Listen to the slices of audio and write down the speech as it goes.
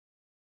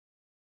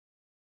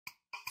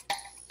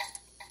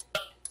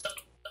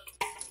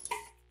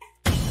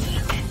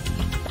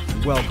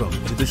Welcome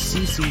to the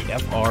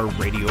CCFR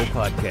Radio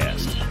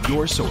Podcast,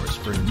 your source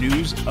for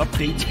news,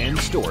 updates, and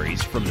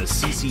stories from the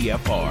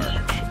CCFR.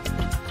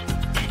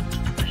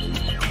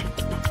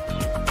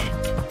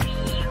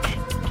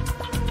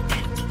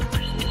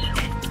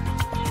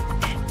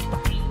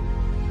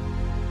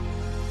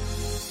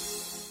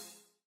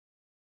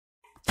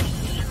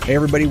 Hey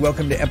everybody,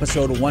 welcome to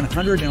episode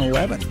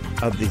 111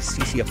 of the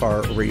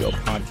CCFR Radio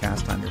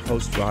Podcast. I'm your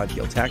host, Rod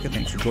Giltaka.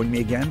 Thanks for joining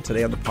me again.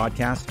 Today on the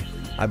podcast,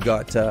 I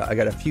got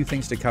a few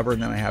things to cover,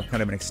 and then I have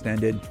kind of an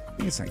extended, I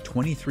think it's like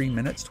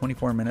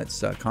 24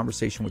 minutes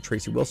conversation with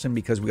Tracy Wilson,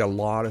 because we got a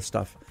lot of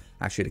stuff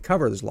actually to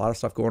cover. There's a lot of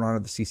stuff going on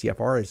at the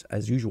CCFR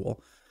as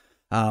usual.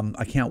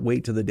 I can't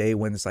wait to the day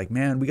when it's like,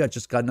 man, we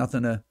just got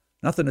nothing to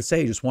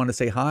say. Just want to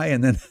say hi,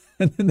 and then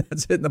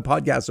that's it. And the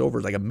podcast's over.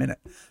 It's like a minute.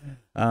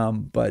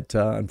 But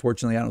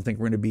unfortunately, I don't think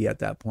we're going to be at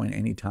that point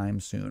anytime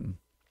soon.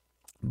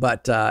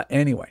 But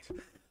anyway,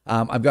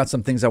 I've got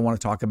some things I want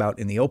to talk about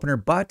in the opener.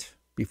 But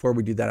before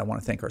we do that, I want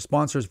to thank our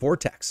sponsors,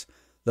 Vortex,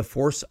 the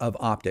force of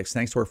optics.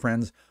 Thanks to our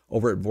friends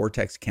over at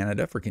Vortex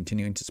Canada for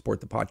continuing to support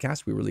the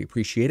podcast. We really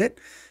appreciate it.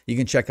 You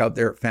can check out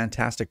their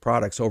fantastic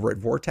products over at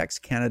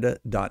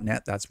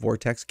vortexcanada.net. That's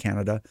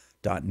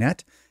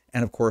vortexcanada.net.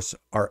 And of course,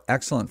 our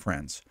excellent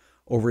friends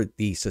over at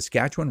the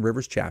Saskatchewan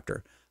Rivers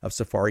chapter of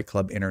Safari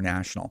Club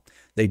International.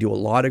 They do a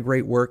lot of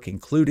great work,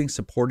 including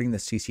supporting the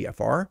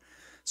CCFR.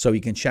 So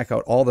you can check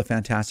out all the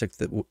fantastic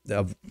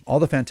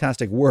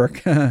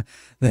work that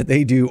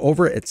they do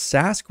over at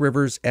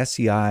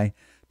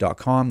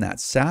saskriverssci.com.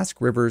 That's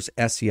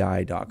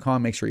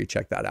saskriverssci.com. Make sure you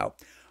check that out.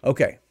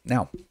 Okay,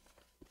 now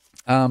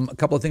a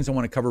couple of things I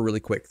want to cover really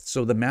quick.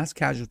 So the Mass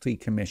Casualty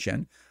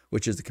Commission,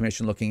 which is the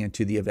commission looking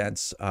into the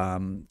events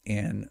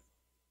in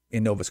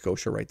Nova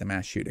Scotia, right? The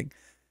mass shooting.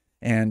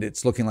 And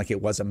it's looking like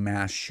it was a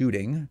mass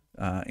shooting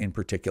in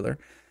particular.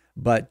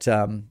 But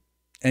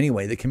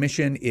anyway, the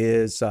commission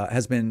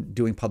has been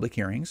doing public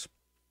hearings.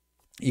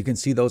 You can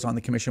see those on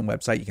the commission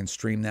website. You can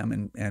stream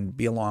them and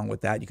be along with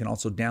that. You can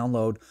also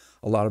download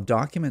a lot of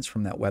documents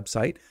from that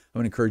website. I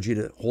would encourage you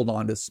to hold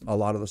on to a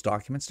lot of those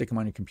documents, stick them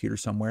on your computer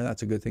somewhere.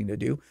 That's a good thing to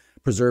do.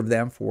 Preserve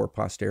them for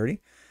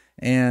posterity.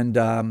 And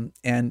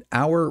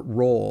our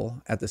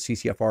role at the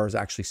CCFR is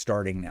actually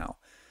starting now.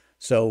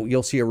 So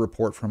you'll see a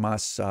report from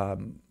us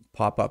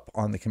pop up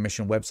on the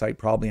commission website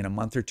probably in a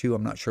month or two.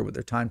 I'm not sure what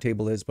their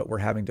timetable is, but we're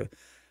having to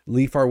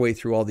leaf our way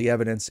through all the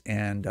evidence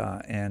and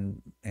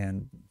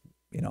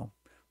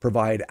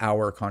provide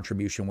our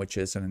contribution, which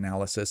is an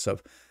analysis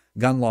of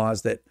gun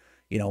laws that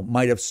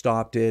might have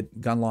stopped it,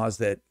 gun laws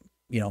that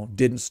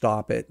didn't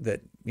stop it,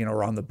 that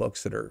are on the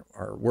books that are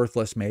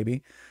worthless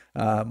maybe.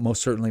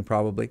 Most certainly,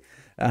 probably.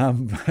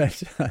 And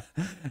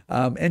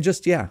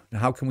just,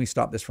 how can we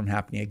stop this from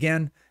happening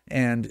again?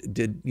 And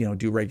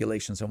do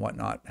regulations and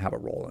whatnot have a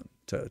role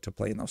to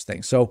play in those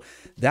things? So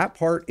that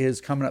part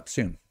is coming up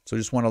soon. So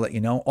just want to let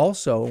you know.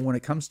 Also, when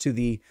it comes to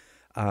the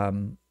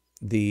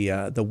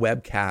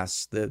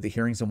webcasts, the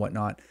hearings and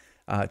whatnot,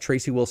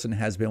 Tracy Wilson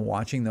has been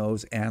watching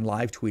those and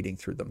live tweeting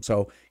through them.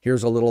 So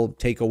here's a little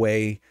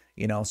takeaway.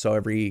 So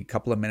every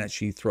couple of minutes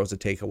she throws a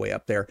takeaway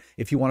up there.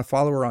 If you want to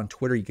follow her on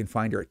Twitter, you can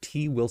find her at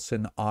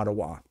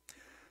 @TWilsonOttawa.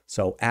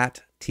 So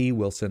at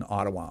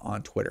 @TWilsonOttawa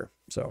on Twitter.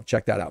 So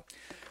check that out.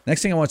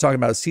 Next thing I want to talk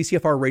about is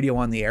CCFR Radio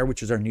on the Air,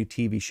 which is our new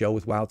TV show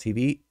with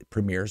WildTV. It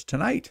premieres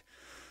tonight.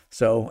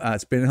 So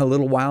it's been a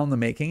little while in the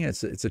making.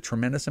 It's a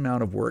tremendous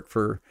amount of work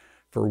for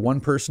one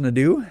person to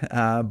do.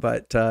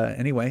 But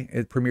anyway,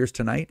 it premieres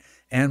tonight.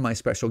 And my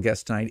special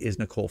guest tonight is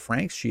Nicole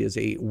Franks. She is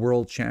a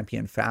world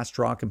champion fast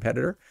draw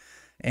competitor.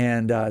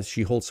 And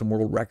she holds some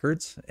world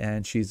records.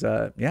 And she's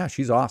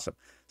awesome.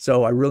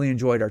 So I really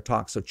enjoyed our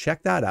talk. So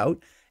check that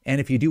out. And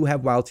if you do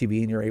have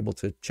WildTV and you're able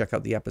to check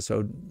out the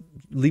episode,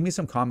 leave me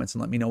some comments and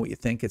let me know what you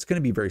think. It's going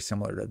to be very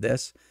similar to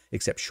this,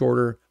 except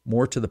shorter,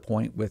 more to the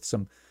point, with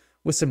some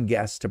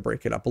guests to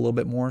break it up a little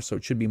bit more. So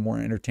it should be more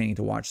entertaining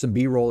to watch. Some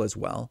B-roll as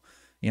well.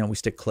 We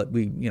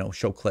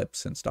show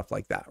clips and stuff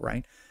like that,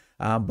 right?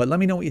 But let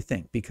me know what you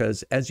think,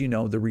 because as you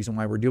know, the reason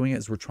why we're doing it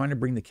is we're trying to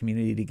bring the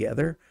community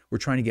together. We're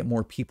trying to get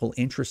more people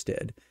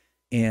interested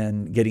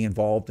in getting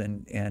involved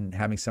and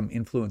having some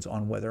influence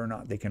on whether or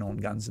not they can own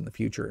guns in the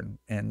future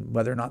and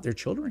whether or not their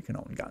children can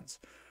own guns,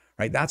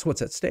 right? That's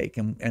what's at stake.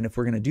 And if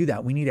we're going to do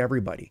that, we need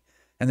everybody.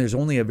 And there's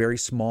only a very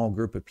small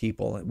group of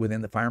people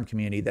within the firearm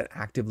community that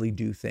actively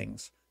do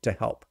things to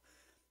help.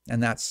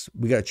 And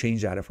we got to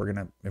change that if we're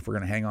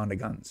going to hang on to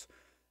guns.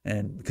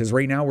 And because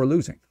right now we're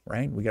losing,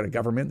 right? We got a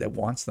government that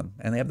wants them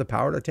and they have the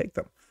power to take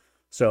them.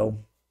 So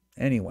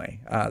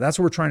anyway, that's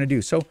what we're trying to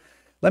do. So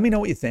let me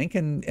know what you think.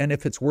 And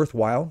if it's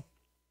worthwhile.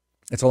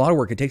 It's a lot of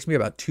work. It takes me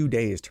about 2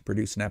 days to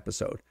produce an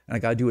episode, and I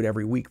got to do it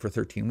every week for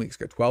 13 weeks.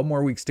 Got 12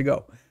 more weeks to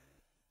go.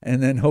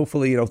 And then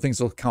hopefully, things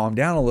will calm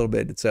down a little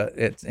bit.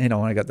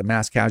 I got the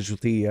Mass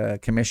Casualty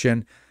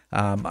Commission.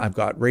 I've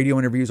got radio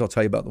interviews. I'll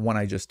tell you about the one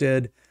I just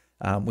did.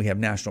 We have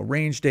National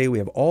Range Day. We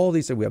have all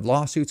these. We have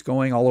lawsuits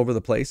going all over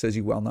the place, as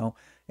you well know.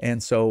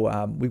 And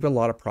so we've got a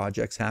lot of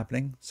projects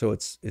happening. So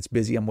it's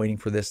busy. I'm waiting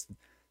for this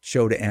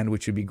show to end,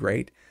 which would be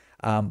great.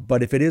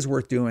 But if it is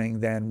worth doing,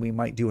 then we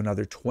might do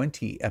another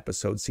 20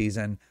 episode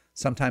season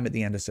sometime at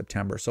the end of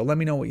September. So let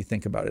me know what you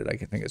think about it. I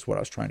think it's what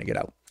I was trying to get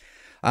out.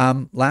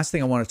 Last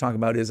thing I want to talk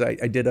about is I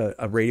did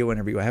a radio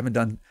interview. I haven't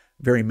done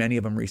very many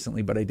of them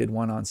recently, but I did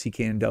one on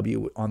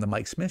CKNW on the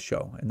Mike Smith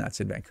Show, and that's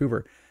in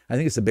Vancouver. I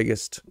think it's the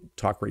biggest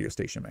talk radio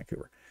station in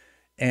Vancouver.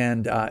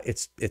 And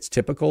it's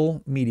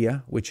typical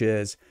media, which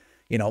is,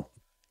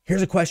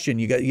 here's a question.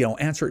 You got,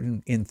 answer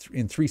it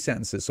in 3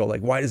 sentences. So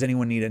like, why does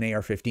anyone need an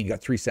AR-15? You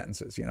got 3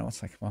 sentences.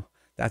 It's like, well,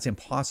 that's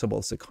impossible.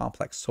 It's a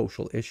complex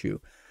social issue.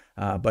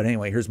 But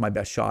anyway, here's my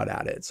best shot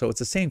at it. So it's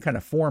the same kind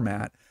of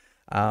format.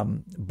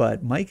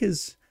 But Mike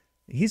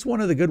he's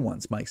one of the good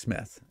ones, Mike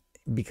Smith,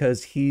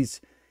 because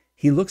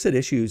he looks at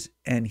issues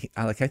and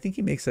I think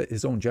he makes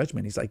his own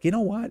judgment. He's like, you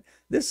know what,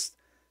 this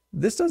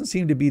doesn't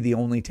seem to be the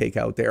only take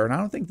out there. And I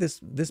don't think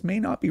this may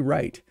not be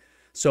right.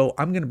 So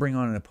I'm going to bring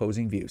on an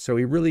opposing view. So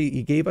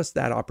he gave us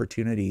that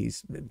opportunity.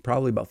 He's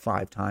probably about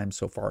 5 times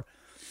so far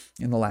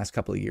in the last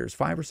couple of years,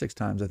 5 or 6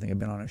 times, I think I've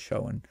been on a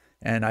show.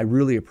 And I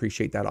really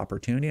appreciate that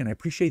opportunity. And I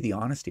appreciate the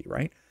honesty,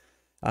 right?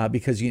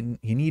 Because you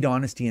need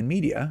honesty in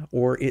media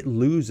or it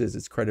loses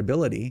its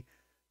credibility.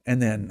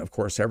 And then, of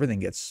course, everything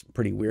gets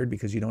pretty weird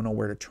because you don't know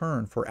where to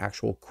turn for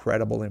actual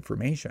credible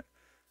information.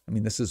 I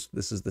mean, this is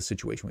the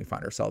situation we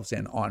find ourselves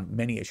in on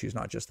many issues,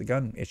 not just the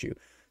gun issue.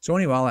 So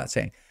anyway, all that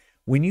saying,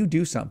 when you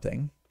do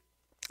something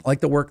like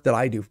the work that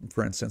I do,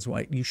 for instance,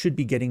 you should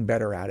be getting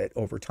better at it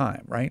over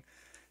time, right?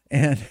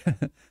 And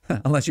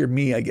unless you're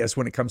me, I guess,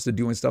 when it comes to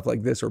doing stuff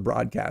like this or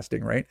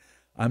broadcasting, right?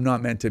 I'm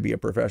not meant to be a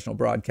professional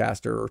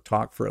broadcaster or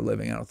talk for a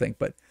living, I don't think.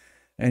 But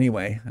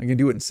anyway, I can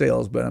do it in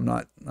sales, but I'm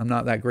not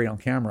that great on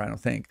camera, I don't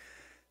think.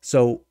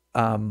 So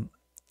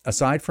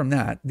aside from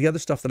that, the other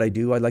stuff that I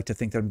do, I like to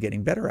think that I'm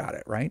getting better at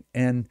it, right?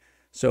 And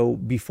so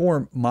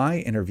before my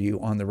interview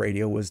on the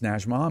radio was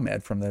Najma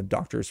Ahmed from the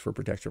Doctors for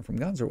Protection from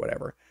Guns or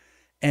whatever.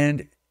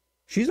 And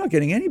she's not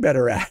getting any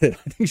better at it.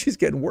 I think she's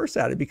getting worse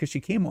at it because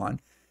she came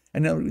on.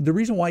 And now the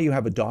reason why you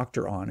have a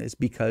doctor on is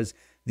because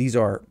these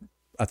are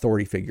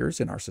authority figures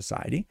in our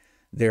society.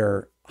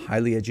 They're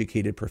highly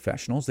educated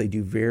professionals. They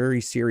do very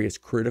serious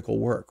critical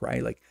work,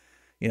 right? Like,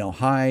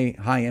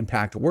 high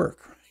impact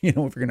work. If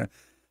you're going to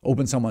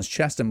open someone's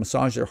chest and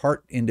massage their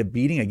heart into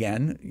beating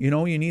again,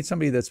 you need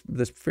somebody that's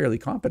fairly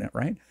competent,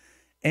 right?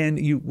 And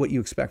what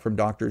you expect from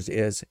doctors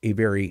is a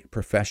very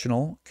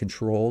professional,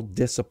 controlled,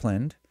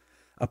 disciplined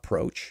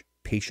approach,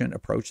 patient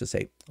approach to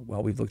say,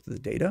 well, we've looked at the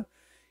data.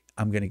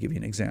 I'm going to give you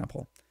an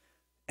example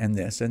and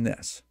this and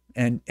this.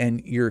 And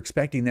you're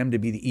expecting them to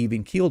be the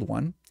even-keeled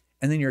one.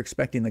 And then you're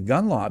expecting the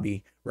gun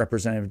lobby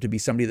representative to be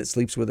somebody that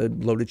sleeps with a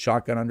loaded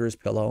shotgun under his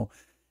pillow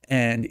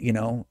and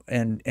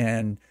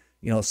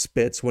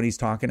spits when he's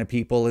talking to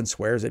people and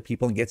swears at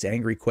people and gets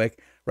angry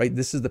quick, right?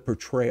 This is the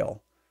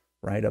portrayal,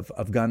 right,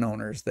 of gun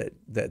owners that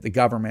the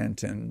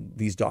government and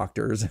these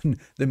doctors and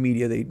the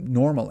media, they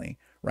normally,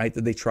 right,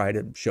 that they try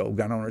to show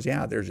gun owners,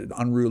 yeah, there's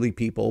unruly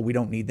people. We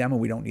don't need them and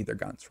we don't need their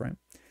guns, right?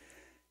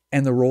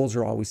 And the roles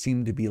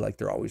seem to be like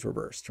they're always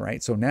reversed,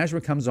 right? So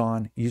Najma comes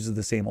on, uses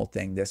the same old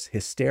thing, this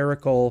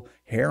hysterical,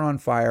 hair on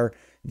fire,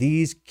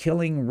 these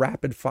killing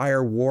rapid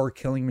fire war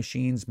killing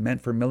machines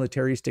meant for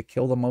militaries to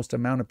kill the most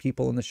amount of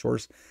people in the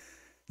shores.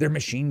 They're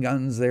machine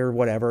guns, they're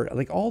whatever.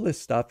 Like all this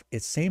stuff,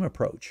 it's same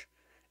approach.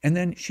 And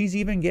then she's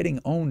even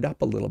getting owned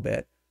up a little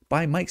bit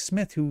by Mike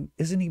Smith, who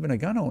isn't even a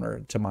gun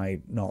owner to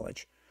my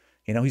knowledge.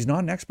 He's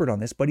not an expert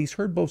on this, but he's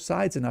heard both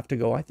sides enough to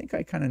go, I think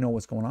I kind of know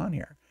what's going on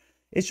here.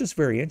 It's just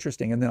very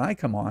interesting. And then I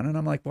come on and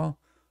I'm like, well,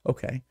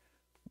 okay,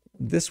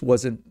 this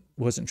wasn't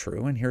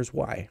true. And here's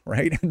why,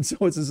 right? And so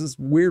it's this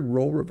weird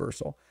role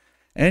reversal.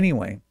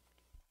 Anyway,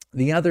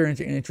 the other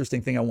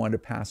interesting thing I wanted to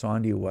pass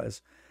on to you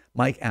was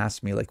Mike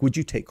asked me, like, would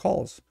you take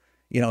calls?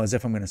 As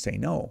if I'm going to say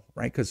no,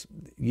 right? Because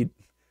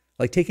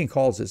taking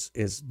calls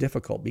is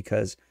difficult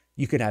because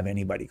you could have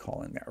anybody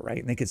call in there, right?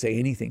 And they could say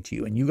anything to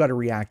you and you got to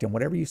react. And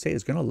whatever you say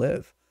is going to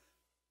live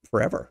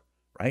forever,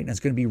 right? And it's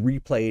going to be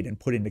replayed and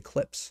put into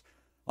clips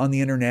on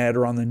the internet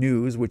or on the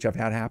news, which I've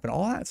had happen,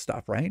 all that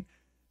stuff, right?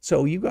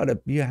 So you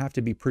have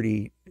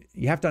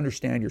to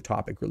understand your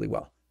topic really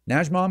well.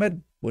 Najma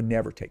Ahmed would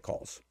never take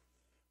calls,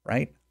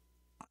 right?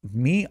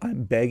 Me,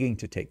 I'm begging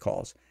to take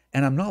calls.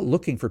 And I'm not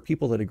looking for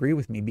people that agree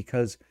with me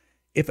because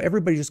if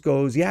everybody just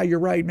goes, yeah, you're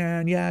right,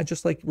 man. Yeah,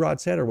 just like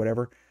Rod said or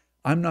whatever,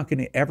 I'm not going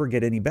to ever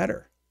get any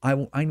better. I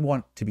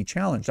want to be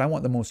challenged. I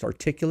want the most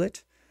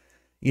articulate,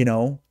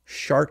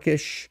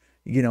 sharkish,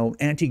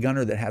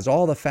 anti-gunner that has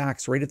all the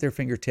facts right at their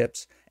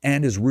fingertips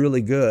and is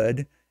really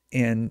good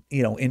in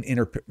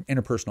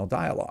interpersonal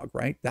dialogue,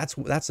 right? That's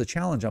the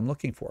challenge I'm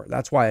looking for.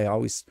 That's why I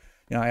always,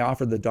 I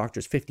offered the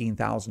doctors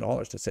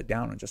 $15,000 to sit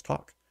down and just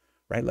talk,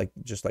 right?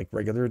 Just like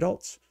regular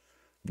adults.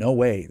 No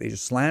way. They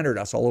just slandered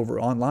us all over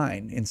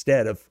online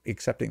instead of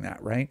accepting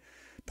that, right?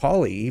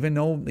 Polly, even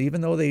though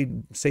they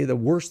say the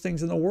worst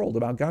things in the world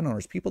about gun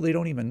owners, people they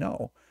don't even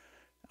know,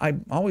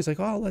 I'm always like,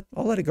 oh,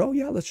 I'll let it go.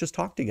 Yeah, let's just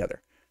talk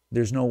together.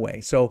 There's no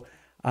way. So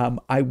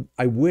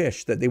I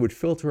wish that they would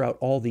filter out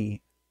all the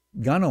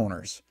gun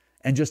owners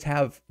and just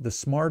have the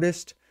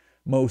smartest,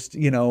 most,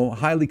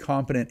 highly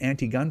competent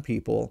anti-gun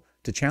people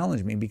to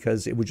challenge me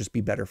because it would just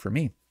be better for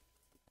me.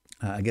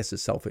 I guess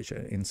it's selfish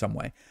in some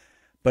way.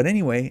 But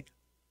anyway,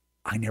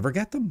 I never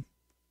get them.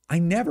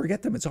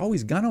 It's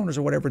always gun owners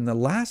or whatever. In the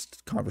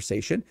last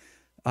conversation,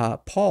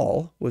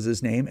 Paul was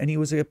his name, and he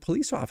was a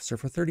police officer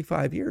for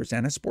 35 years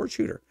and a sport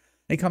shooter.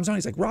 And he comes on,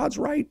 he's like, Rod's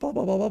right, blah,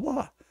 blah, blah, blah,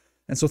 blah.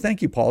 And so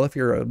thank you, Paul. If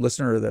you're a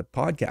listener of the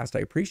podcast, I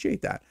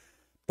appreciate that.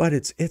 But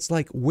it's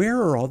like, where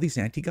are all these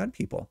anti-gun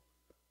people?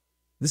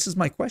 This is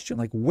my question.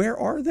 Like, where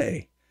are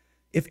they?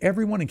 If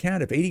everyone in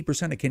Canada, if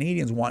 80% of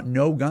Canadians want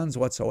no guns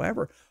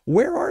whatsoever,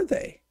 where are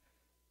they?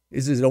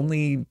 Is it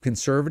only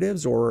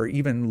conservatives or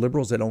even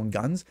liberals that own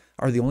guns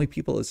are the only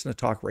people that listen to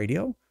talk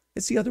radio?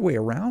 It's the other way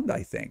around,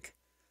 I think.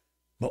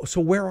 So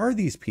where are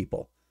these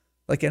people?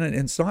 Like, and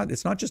it's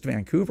not just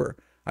Vancouver.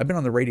 I've been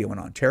on the radio in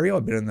Ontario.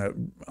 I've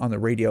been on the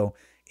radio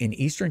in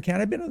Eastern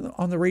Canada. I've been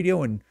on the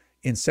radio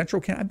in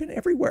Central Canada. I've been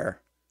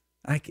everywhere.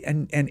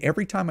 And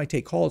every time I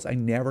take calls, I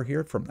never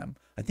hear from them.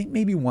 I think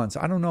maybe once.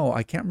 I don't know.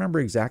 I can't remember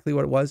exactly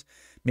what it was.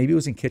 Maybe it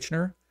was in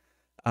Kitchener.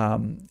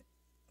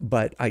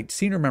 But I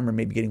seem to remember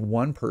maybe getting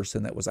one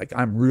person that was like,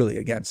 I'm really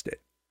against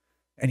it.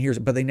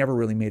 But they never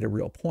really made a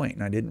real point,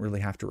 and I didn't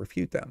really have to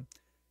refute them.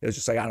 It was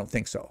just like, I don't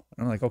think so.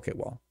 And I'm like, okay,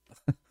 well,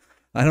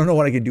 I don't know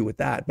what I can do with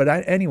that. But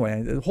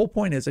anyway, the whole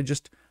point is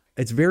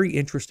it's very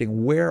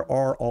interesting. Where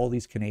are all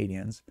these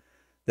Canadians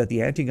that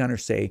the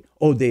anti-gunners say,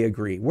 oh, they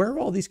agree? Where are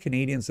all these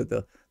Canadians that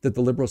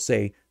the liberals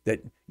say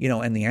that,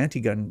 and the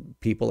anti-gun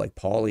people like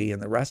Paulie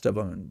and the rest of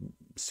them, and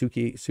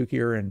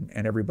Sukier and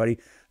everybody,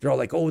 they're all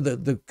like, oh,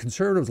 the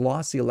conservatives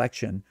lost the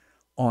election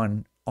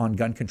on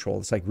gun control.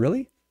 It's like,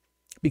 really?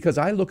 Because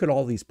I look at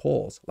all these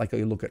polls, like I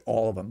look at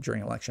all of them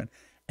during election,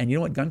 and you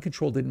know what? Gun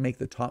control didn't make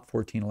the top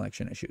 14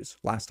 election issues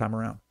last time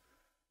around.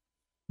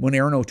 When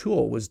Aaron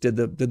O'Toole did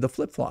the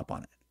flip-flop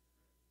on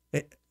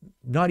it,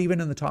 not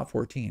even in the top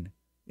 14.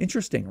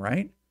 Interesting,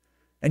 right?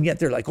 And yet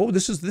they're like, oh,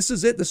 this is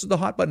it. This is the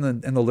hot button.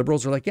 And the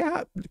liberals are like,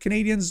 yeah,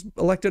 Canadians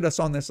elected us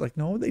on this. Like,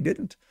 no, they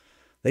didn't.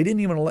 They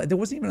didn't even elect. There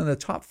wasn't even in the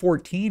top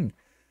 14.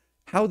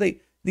 How the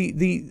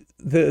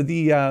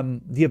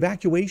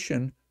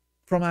evacuation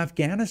from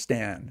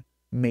Afghanistan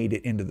made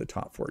it into the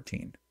top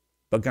 14,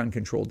 but gun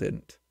control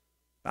didn't.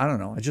 I don't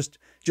know.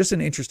 Just an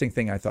interesting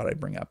thing I thought I'd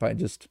bring up.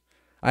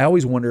 I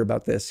always wonder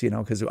about this,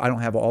 because I don't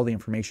have all the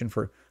information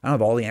I don't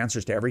have all the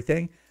answers to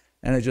everything.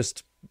 And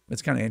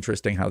it's kind of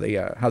interesting how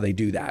they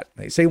do that.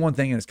 They say one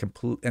thing and it's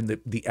complete, and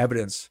the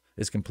evidence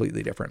is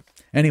completely different.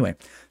 Anyway,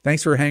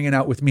 thanks for hanging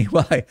out with me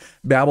while I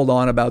babbled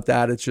on about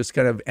that. It's just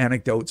kind of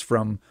anecdotes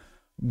from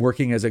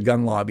working as a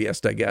gun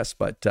lobbyist, I guess.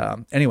 But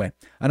anyway,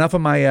 enough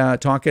of my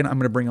talking. I'm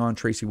going to bring on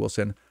Tracy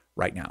Wilson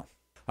right now.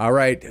 All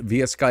right,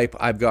 via Skype,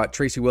 I've got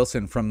Tracy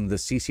Wilson from the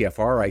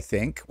CCFR, I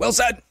think.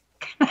 Wilson!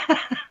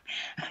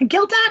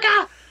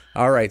 Giltaca!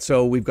 All right,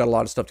 so we've got a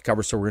lot of stuff to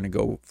cover, so we're going to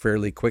go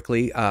fairly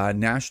quickly.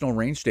 National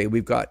Range Day,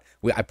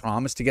 I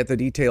promised to get the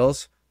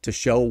details to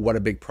show what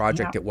a big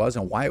project it was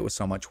and why it was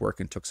so much work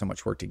and took so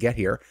much work to get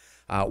here.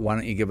 Why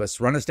don't you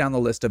run us down the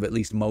list of at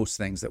least most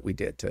things that we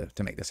did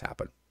to make this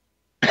happen?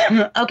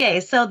 Okay,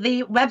 so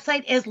the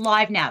website is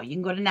live now. You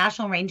can go to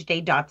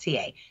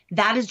nationalrangeday.ca.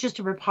 That is just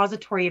a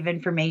repository of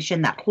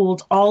information that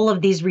holds all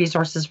of these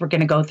resources we're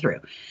going to go through.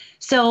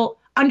 So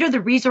under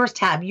the resource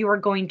tab, you are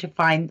going to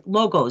find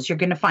logos. You're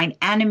going to find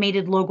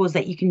animated logos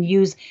that you can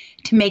use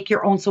to make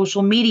your own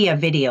social media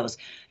videos.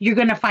 You're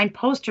going to find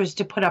posters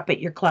to put up at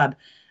your club,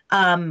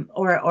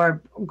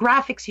 or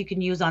graphics you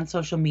can use on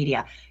social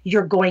media.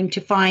 You're going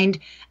to find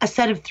a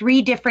set of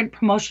 3 different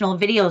promotional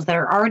videos that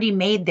are already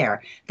made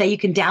there that you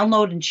can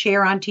download and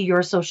share onto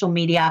your social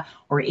media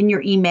or in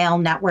your email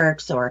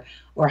networks or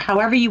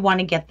however you want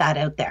to get that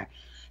out there.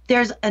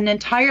 There's an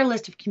entire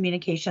list of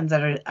communications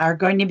that are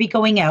going to be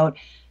going out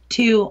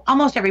to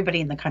almost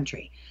everybody in the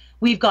country.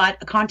 We've got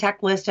a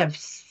contact list of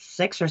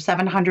 600 or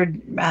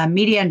 700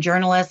 media and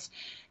journalists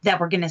that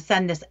we're going to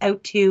send this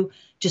out to,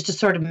 just to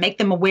sort of make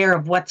them aware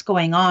of what's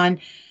going on.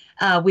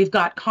 We've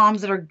got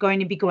comms that are going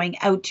to be going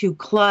out to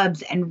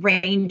clubs and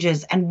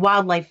ranges and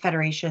wildlife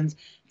federations,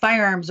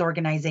 firearms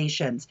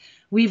organizations.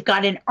 We've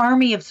got an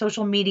army of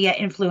social media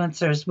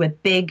influencers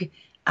with big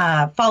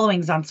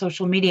followings on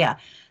social media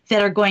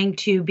that are going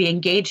to be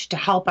engaged to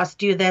help us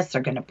do this.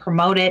 They're going to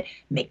promote it,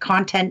 make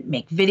content,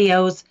 make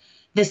videos.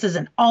 This is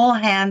an all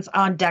hands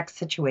on deck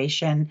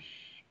situation.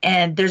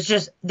 And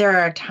there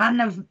are a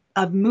ton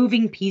of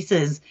moving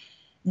pieces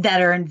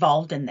that are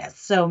involved in this.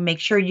 So make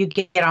sure you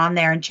get on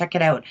there and check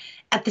it out.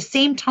 At the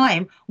same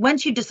time,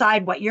 once you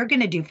decide what you're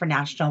going to do for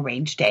National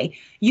Range Day,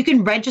 you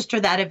can register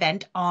that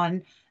event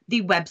on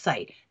the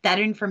website. That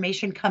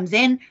information comes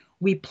in,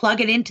 we plug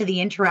it into the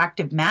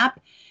interactive map,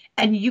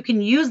 and you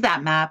can use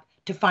that map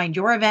to find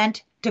your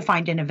event, to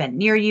find an event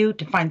near you,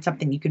 to find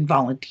something you can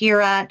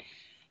volunteer at.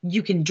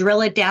 You can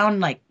drill it down,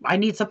 like, I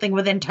need something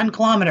within 10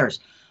 kilometers.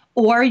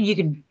 Or you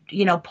can,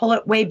 pull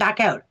it way back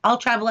out. I'll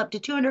travel up to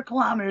 200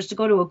 kilometers to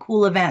go to a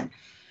cool event.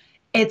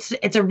 It's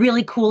a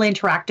really cool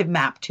interactive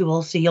map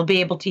tool, so you'll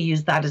be able to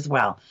use that as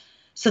well.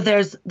 So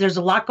there's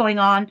a lot going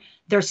on.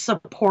 There's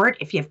support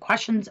if you have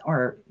questions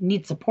or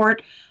need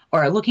support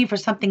or are looking for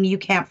something you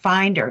can't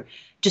find or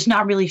just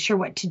not really sure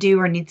what to do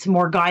or need some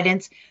more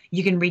guidance.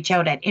 You can reach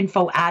out at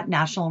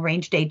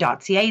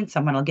info@nationalrangeday.ca and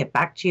someone will get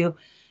back to you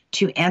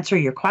to answer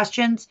your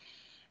questions.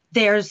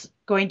 There's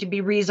going to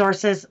be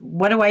resources.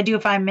 What do I do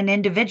if I'm an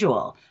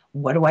individual?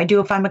 What do I do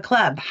if I'm a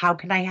club? How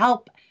can I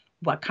help?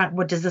 What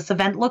does this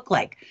event look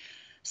like?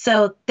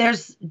 So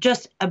there's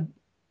just a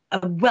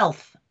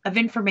wealth of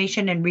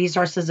information and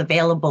resources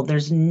available.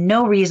 There's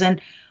no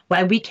reason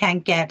why we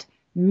can't get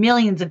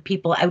millions of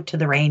people out to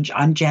the range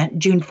on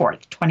June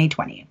 4th,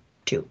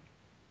 2022.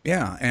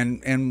 Yeah,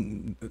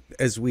 and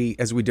as we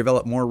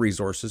develop more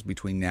resources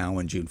between now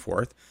and June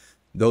 4th,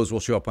 those will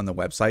show up on the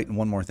website. And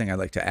one more thing I'd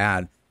like to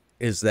add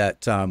is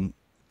that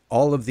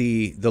all of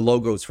the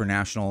logos for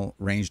National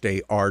Range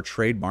Day are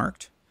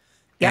trademarked.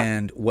 Yep.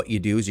 And what you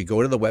do is you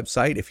go to the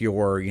website. If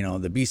you're,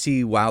 the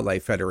BC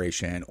Wildlife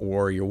Federation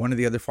or you're one of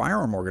the other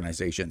firearm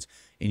organizations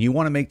and you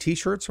want to make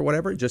T-shirts or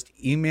whatever, just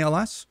email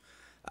us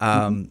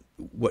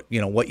what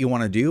you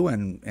want to do.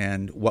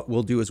 And what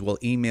we'll do is we'll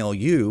email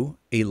you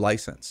a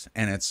license,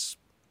 and it's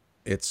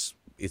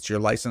your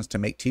license to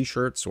make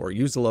T-shirts or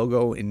use the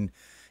logo in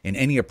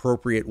any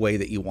appropriate way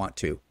that you want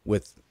to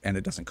and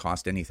it doesn't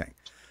cost anything.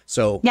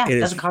 So it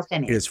doesn't cost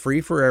anything. It is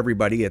free for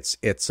everybody. It's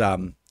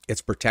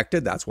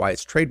protected. That's why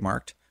it's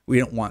trademarked. We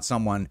don't want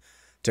someone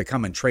to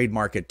come and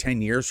trademark it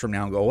 10 years from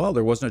now and go, well,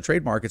 there wasn't a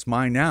trademark. It's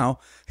mine now.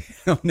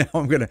 Now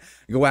I'm going to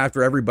go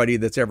after everybody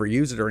that's ever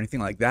used it or anything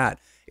like that.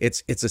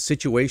 It's a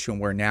situation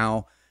where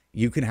now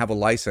you can have a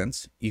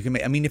license. You can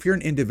if you're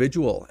an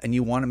individual and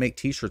you want to make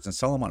T-shirts and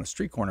sell them on a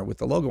street corner with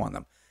the logo on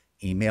them,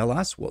 email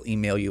us. We'll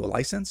email you a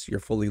license. You're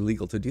fully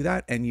legal to do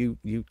that. And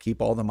you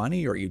keep all the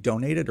money or you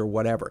donate it or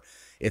whatever.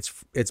 It's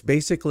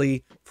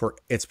basically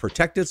it's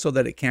protected so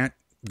that it can't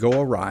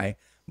go awry,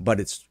 but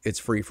it's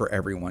free for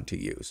everyone to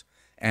use.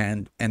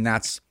 And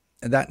that's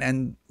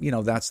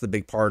the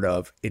big part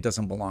of it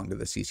doesn't belong to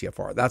the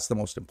CCFR. That's the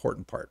most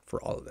important part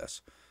for all of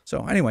this.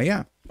 So anyway,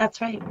 yeah.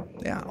 That's right.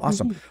 Yeah,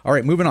 awesome. All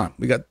right, moving on.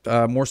 We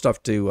got more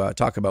stuff to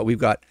talk about. We've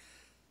got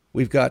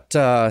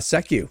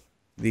SECU,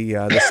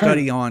 the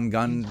study on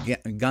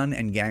gun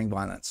and gang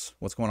violence.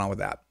 What's going on with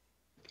that?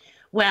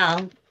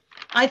 Well,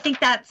 I think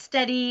that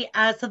study,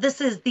 so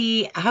this is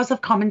the House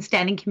of Commons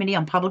Standing Committee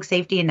on Public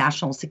Safety and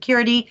National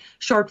Security,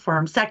 short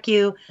form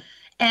SECU.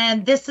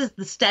 And this is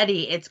the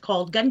study. It's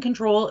called Gun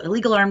Control,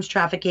 Illegal Arms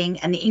Trafficking,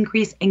 and the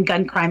Increase in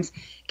Gun Crimes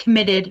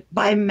Committed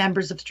by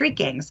Members of Street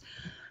Gangs.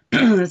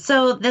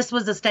 So this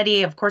was a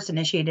study, of course,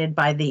 initiated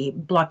by the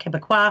Bloc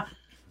Québécois,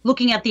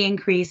 looking at the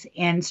increase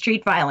in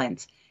street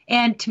violence.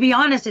 And to be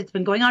honest, it's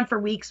been going on for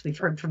weeks. We've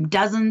heard from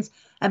dozens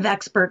of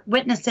expert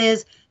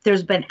witnesses.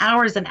 There's been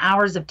hours and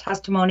hours of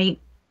testimony.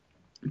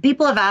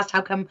 People have asked,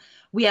 how come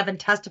we haven't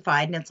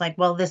testified? And it's like,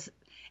 well,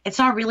 it's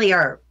not really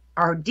our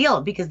deal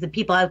because the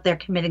people out there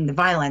committing the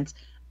violence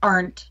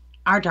aren't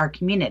our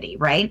community,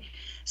 right?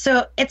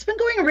 So it's been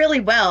going really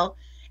well.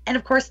 And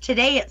of course,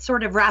 today it's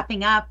sort of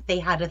wrapping up. They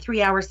had a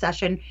 3-hour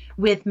session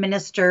with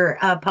Minister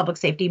of Public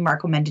Safety,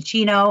 Marco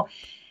Mendicino.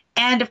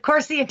 And of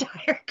course, the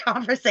entire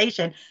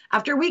conversation,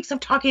 after weeks of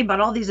talking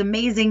about all these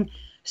amazing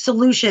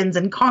solutions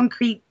and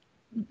concrete,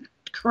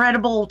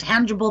 credible,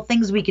 tangible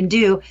things we can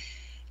do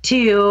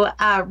to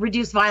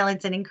reduce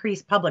violence and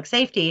increase public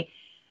safety,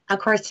 of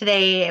course,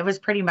 today it was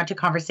pretty much a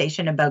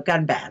conversation about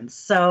gun bans.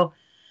 So,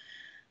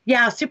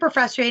 yeah, super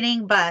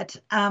frustrating. But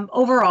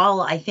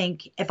overall, I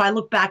think if I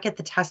look back at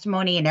the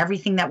testimony and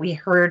everything that we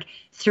heard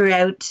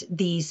throughout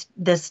the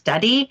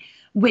study,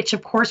 which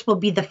of course will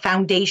be the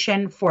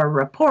foundation for a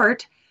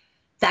report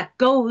that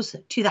goes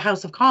to the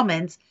House of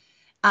Commons,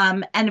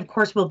 and of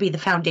course will be the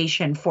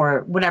foundation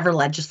for whatever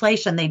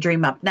legislation they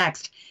dream up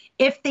next.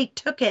 If they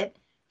took it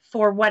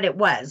for what it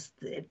was,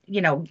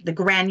 the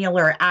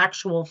granular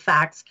actual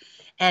facts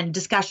and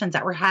discussions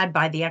that were had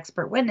by the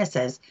expert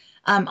witnesses,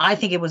 I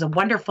think it was a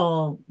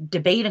wonderful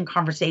debate and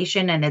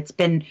conversation, and it's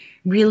been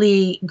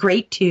really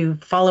great to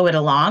follow it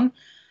along.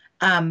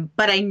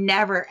 But I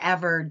never,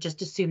 ever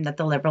just assume that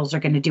the Liberals are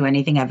going to do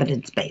anything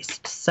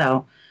evidence-based.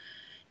 So,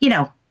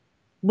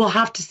 we'll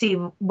have to see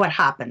what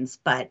happens.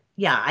 But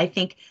yeah, I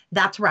think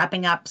that's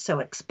wrapping up. So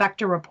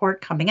expect a report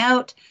coming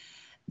out.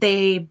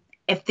 If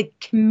the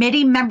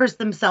committee members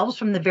themselves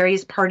from the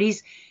various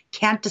parties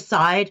can't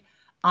decide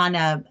on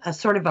a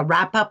sort of a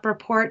wrap-up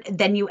report,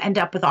 then you end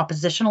up with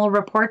oppositional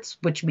reports,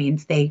 which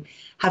means they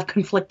have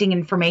conflicting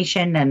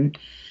information. And,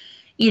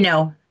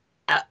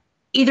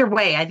 either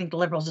way, I think the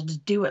Liberals will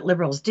just do what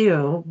Liberals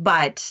do.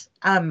 But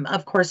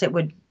of course, it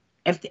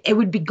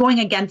would be going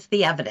against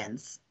the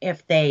evidence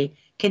if they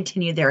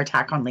continue their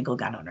attack on legal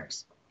gun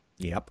owners.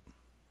 Yep.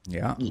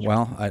 Yeah.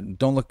 Well,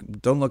 don't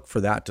look for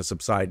that to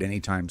subside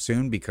anytime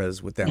soon,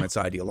 because with them it's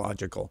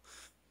ideological.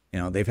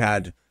 They've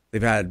had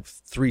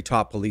 3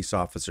 top police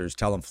officers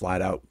tell them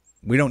flat out,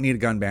 we don't need a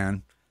gun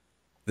ban.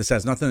 This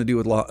has nothing to do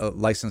with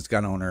licensed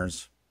gun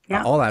owners,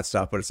 all that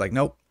stuff. But it's like,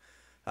 nope.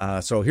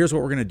 So here's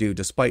what we're going to do.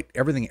 Despite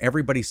everything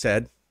everybody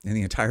said in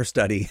the entire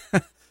study,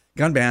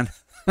 gun ban.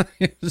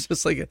 It's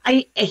just like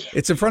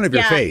it's in front of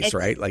your face,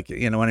 right? Like,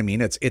 you know what I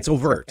mean? It's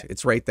overt.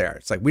 It's right there.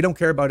 It's like, we don't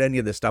care about any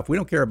of this stuff. We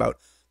don't care about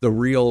the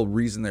real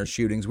reason there's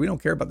shootings. We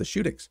don't care about the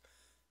shootings.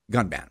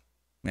 Gun ban,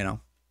 you know?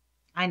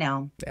 I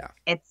know. Yeah.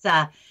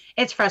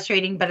 It's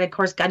frustrating, but of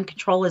course, gun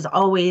control is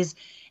always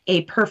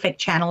a perfect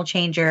channel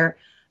changer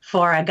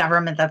for a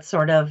government that's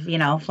sort of, you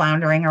know,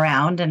 floundering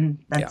around, and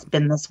that's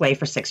been this way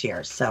for 6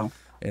 years. So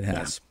it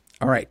has.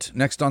 Yeah. All right.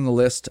 Next on the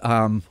list,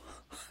 I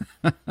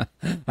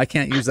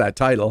can't use that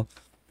title,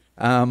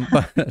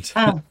 but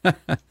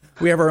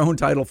we have our own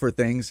title for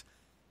things,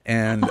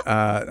 and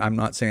I'm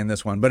not saying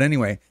this one, but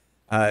anyway,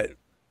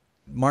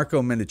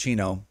 Marco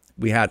Mendicino,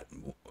 we had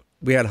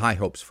high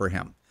hopes for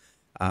him.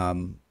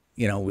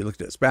 You know, we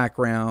looked at his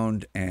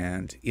background,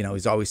 and, you know,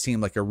 he's always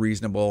seemed like a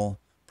reasonable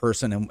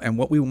person. And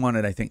what we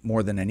wanted, I think,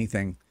 more than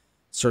anything,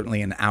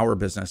 certainly in our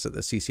business at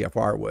the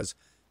CCFR, was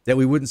that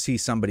we wouldn't see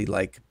somebody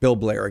like Bill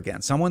Blair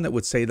again, someone that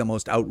would say the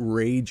most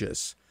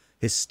outrageous,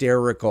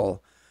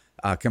 hysterical,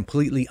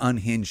 completely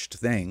unhinged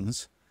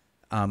things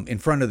in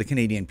front of the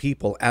Canadian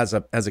people as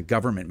a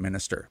government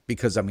minister,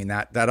 because, I mean,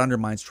 that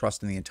undermines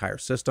trust in the entire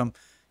system.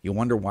 You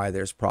wonder why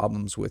there's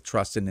problems with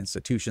trust in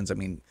institutions. I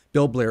mean,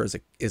 Bill Blair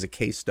is a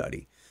case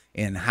study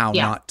in how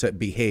not to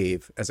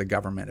behave as a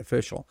government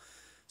official.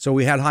 So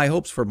we had high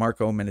hopes for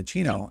Marco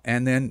Mendicino,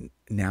 and then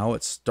now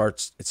it's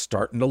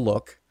starting to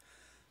look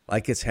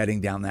like it's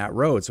heading down that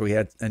road. So we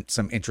had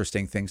some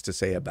interesting things to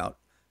say about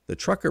the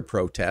trucker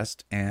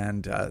protest,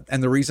 and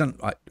the reason,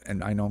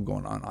 and I know I'm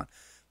going on,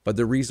 but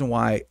the reason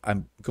why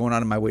I'm going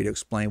out of my way to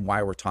explain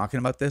why we're talking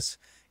about this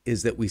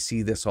is that we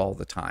see this all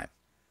the time,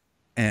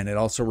 and it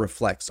also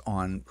reflects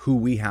on who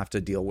we have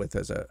to deal with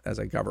as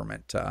a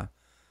government,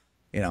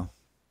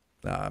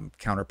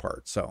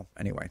 counterpart. So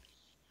anyway.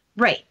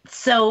 Right.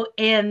 So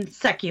in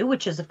SECU,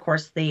 which is, of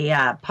course,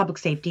 the Public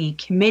Safety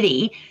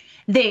Committee,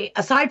 they,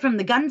 aside from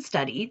the gun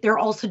study, they're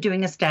also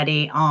doing a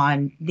study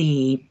on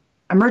the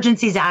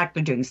Emergencies Act.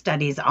 They're doing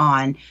studies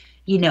on,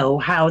 you know,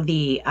 how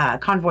the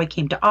convoy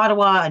came to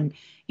Ottawa. And,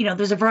 you know,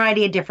 there's a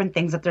variety of different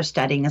things that they're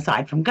studying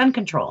aside from gun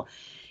control.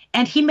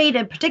 And he made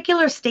a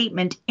particular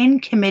statement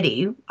in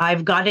committee.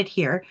 I've got it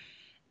here.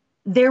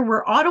 There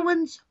were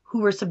Ottawans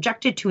who were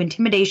subjected to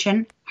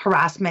intimidation,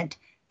 harassment,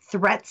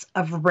 threats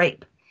of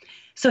rape.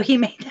 So he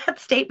made that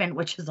statement,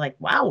 which is like,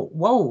 wow,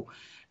 whoa,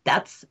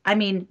 that's, I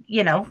mean,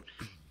 you know,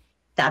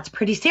 that's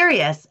pretty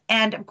serious.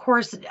 And of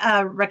course,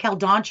 Raquel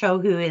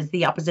Doncho, who is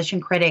the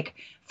opposition critic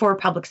for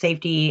public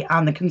safety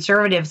on the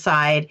conservative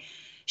side,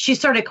 she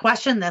sort of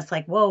questioned this,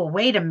 like, whoa,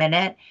 wait a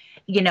minute.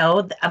 You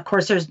know, of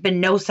course, there's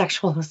been no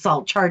sexual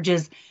assault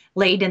charges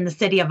laid in the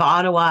city of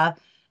Ottawa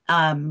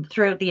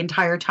throughout the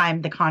entire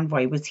time the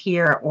convoy was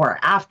here or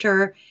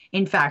after.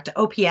 In fact,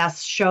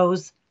 OPS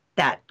shows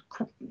that,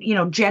 you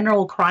know,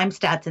 general crime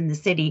stats in the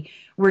city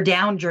were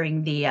down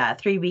during the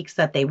 3 weeks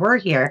that they were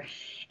here.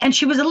 And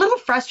she was a little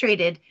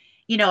frustrated,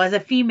 you know, as a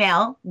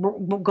female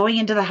going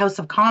into the House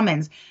of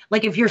Commons.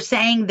 Like, if you're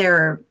saying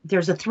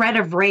there's a threat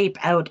of rape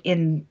out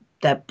in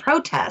the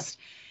protest,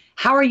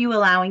 how are you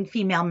allowing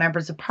female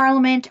members of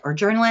parliament or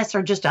journalists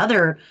or just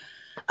other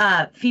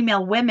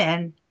female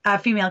women,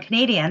 female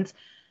Canadians,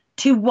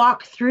 to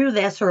walk through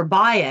this or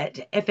buy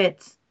it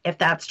if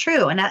that's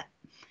true? And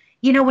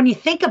you know, when you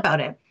think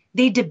about it,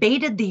 they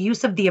debated the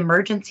use of the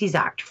Emergencies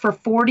Act for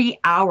 40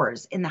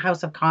 hours in the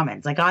House of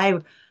Commons. Like, I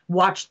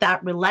watched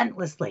that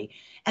relentlessly.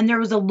 And there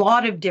was a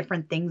lot of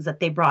different things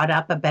that they brought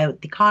up about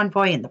the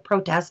convoy and the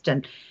protest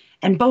and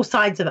both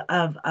sides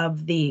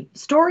of the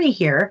story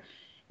here.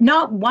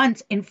 Not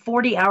once in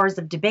 40 hours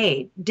of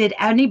debate did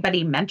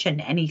anybody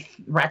mention any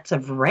threats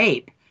of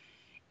rape.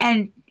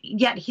 And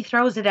yet he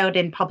throws it out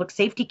in Public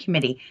Safety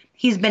Committee.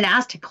 He's been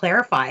asked to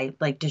clarify,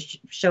 like, to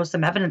show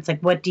some evidence.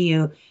 Like, what do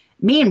you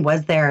mean?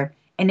 Was there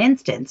an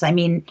instance? I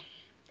mean,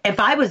 if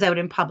I was out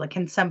in public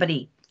and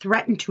somebody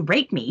threatened to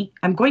rape me,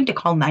 I'm going to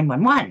call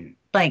 911.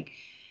 Like,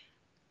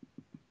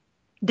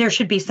 there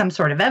should be some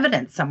sort of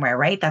evidence somewhere,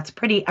 right? That's a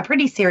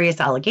pretty serious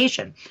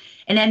allegation.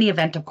 In any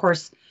event, of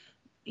course,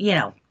 you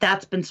know,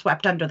 that's been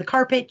swept under the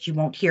carpet. You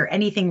won't hear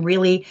anything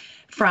really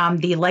from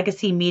the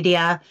legacy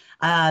media.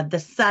 The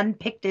Sun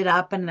picked it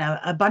up and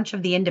a bunch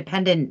of the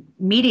independent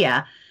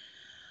media.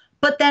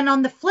 But then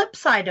on the flip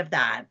side of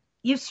that,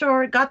 you've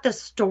sort of got this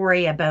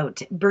story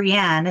about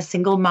Brienne, a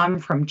single mom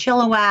from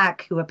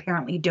Chilliwack, who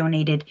apparently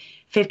donated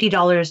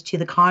 $50 to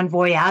the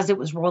convoy as it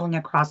was rolling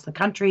across the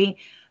country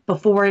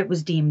before it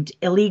was deemed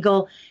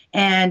illegal.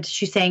 And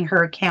she's saying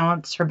her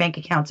bank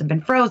accounts have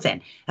been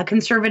frozen. A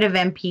conservative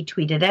MP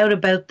tweeted out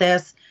about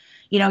this,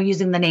 you know,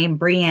 using the name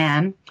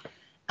Brienne,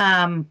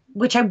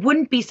 which I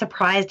wouldn't be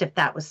surprised if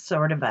that was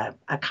sort of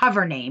a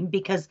cover name,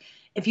 because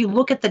if you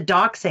look at the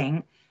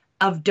doxing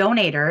of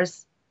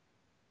donators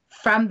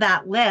from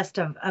that list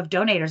of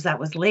donators that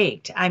was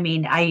leaked, I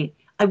mean, I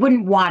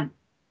wouldn't want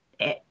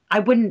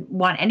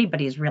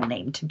anybody's real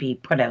name to be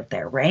put out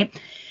there, right?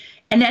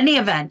 In any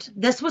event,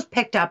 this was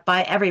picked up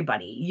by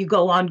everybody. You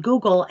go on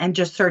Google and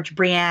just search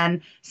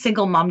Brienne,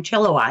 single mom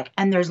Chilliwack,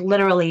 and there's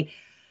literally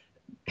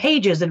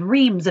pages and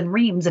reams and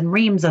reams and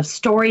reams of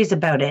stories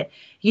about it,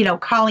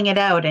 calling it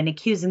out and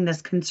accusing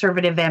this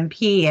conservative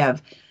MP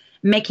of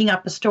making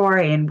up a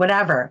story and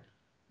whatever,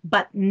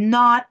 but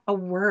not a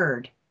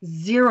word,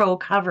 zero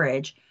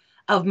coverage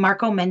of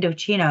Marco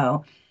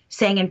Mendocino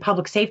saying in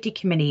Public Safety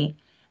Committee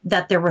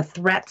that there were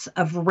threats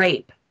of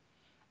rape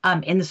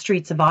in the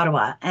streets of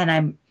Ottawa.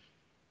 And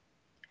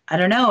I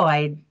don't know,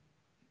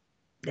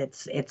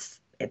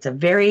 it's a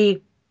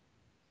very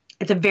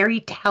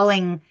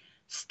telling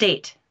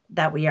state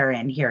that we are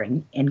in here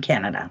in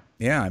Canada.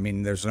 Yeah, I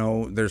mean, there's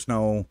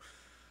no.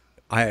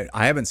 I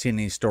haven't seen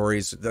any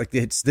stories like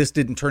this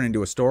didn't turn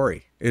into a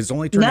story. It's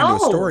only turned into a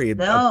story of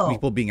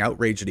people being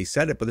outraged that he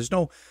said it. But there's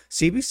no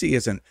CBC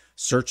isn't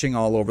searching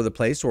all over the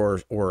place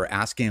or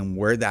asking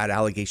where that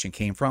allegation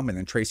came from and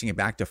then tracing it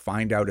back to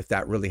find out if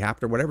that really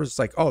happened or whatever. It's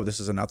like, oh, this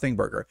is a nothing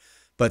burger.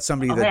 But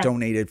somebody that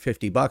donated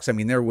 $50. I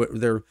mean,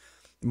 they're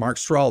Mark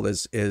Strahl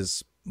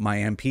is my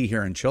MP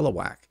here in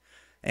Chilliwack,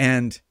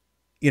 and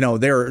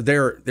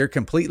they're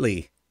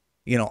completely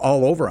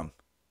all over him.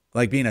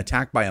 Like being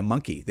attacked by a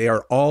monkey. They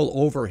are all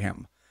over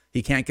him.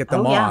 He can't get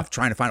them off,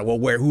 trying to find out, well,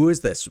 who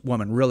is this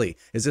woman really?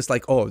 Is this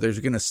like, oh, they're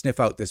going to sniff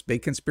out this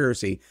big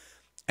conspiracy.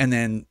 And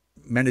then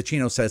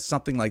Mendocino says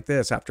something like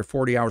this after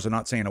 40 hours of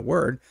not saying a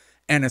word.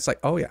 And it's like,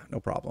 oh, yeah, no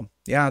problem.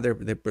 Yeah,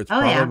 there's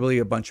probably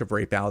a bunch of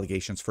rape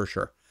allegations for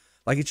sure.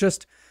 Like, it's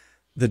just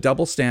the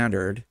double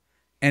standard.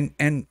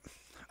 And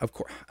of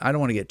course, I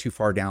don't want to get too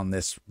far down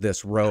this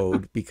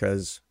road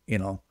because, we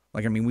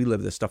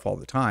live this stuff all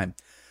the time.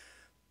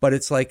 But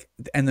it's like,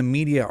 and the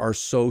media are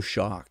so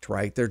shocked,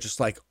 right? They're just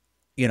like,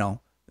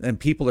 and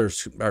people are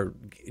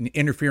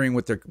interfering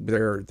with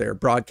their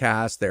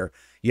broadcast. They're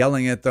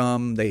yelling at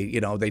them. They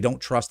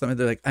don't trust them. And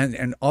they're like,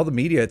 and all the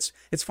media, it's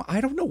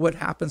I don't know what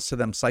happens to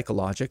them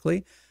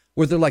psychologically,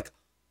 where they're like,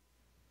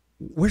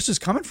 where's this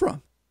coming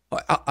from?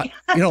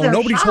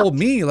 Nobody told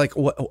me, like,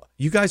 what,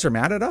 you guys are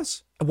mad at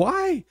us?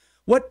 Why?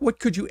 What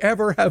could you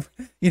ever have,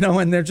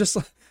 and they're just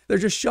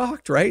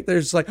shocked, right?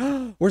 They're just like,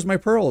 oh, where's my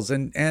pearls?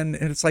 And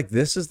it's like,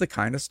 this is the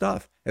kind of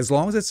stuff. As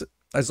long as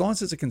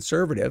it's a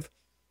conservative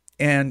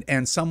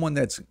and someone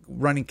that's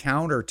running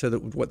counter to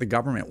what the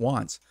government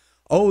wants,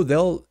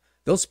 they'll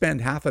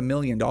spend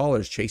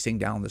 $500,000 chasing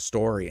down the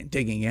story and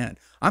digging in.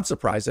 I'm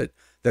surprised that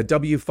the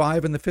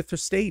W5 and the Fifth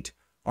Estate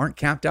aren't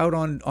camped out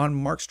on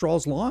Mark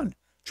Strahl's lawn,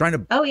 trying to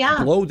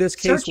blow this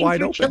case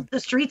wide open. The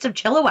streets of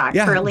Chilliwack.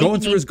 Yeah,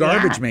 going through his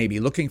garbage, maybe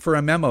looking for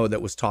a memo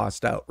that was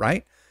tossed out,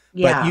 right?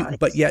 Yeah,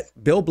 but yet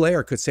Bill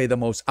Blair could say the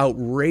most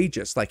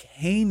outrageous, like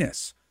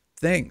heinous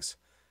things.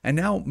 And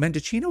now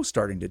Mendocino's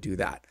starting to do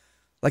that.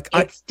 Like,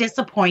 it's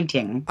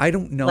disappointing. I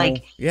don't know.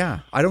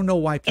 I don't know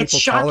why people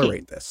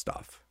tolerate this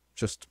stuff.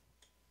 Just,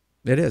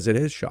 it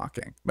is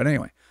shocking. But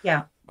anyway.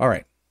 Yeah. All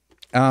right.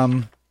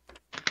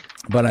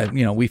 But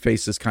we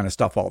face this kind of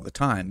stuff all the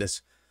time.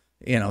 This,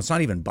 it's not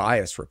even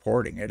biased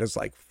reporting. It is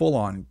like full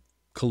on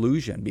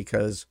collusion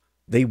because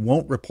they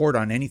won't report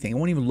on anything. They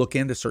won't even look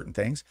into certain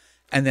things.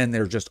 And then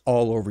they're just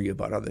all over you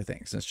about other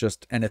things. It's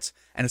just, and it's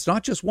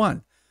not just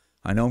one.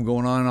 I know I'm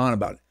going on and on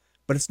about it,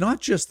 but it's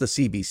not just the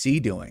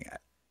CBC doing it.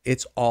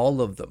 It's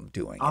all of them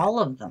doing it. All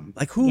of them.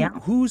 Like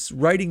who's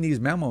writing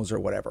these memos or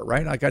whatever,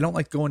 right? Like, I don't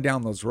like going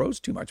down those roads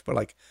too much, but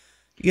like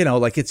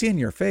it's in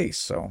your face.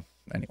 So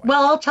anyway.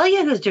 Well, I'll tell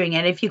you who's doing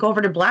it. If you go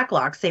over to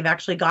Blacklocks, they've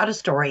actually got a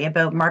story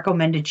about Marco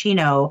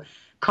Mendocino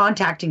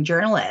contacting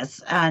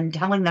journalists and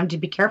telling them to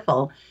be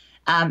careful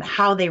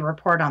how they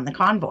report on the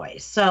convoy.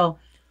 So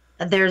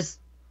there's,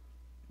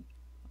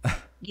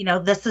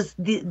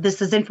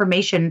 this is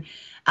information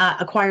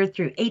acquired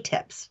through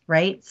ATIPs,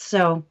 right?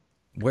 So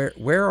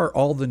where are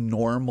all the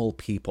normal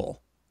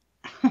people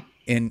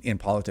in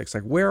politics?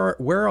 Like, where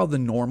are all the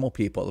normal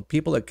people? The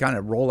people that kind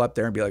of roll up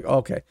there and be like, oh,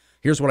 okay,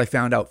 here's what I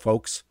found out,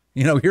 folks.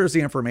 Here's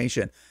the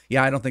information.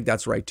 Yeah, I don't think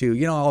that's right too.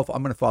 I'm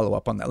going to follow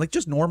up on that. Like,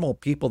 just normal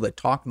people that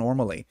talk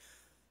normally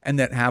and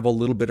that have a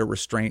little bit of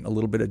restraint, a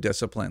little bit of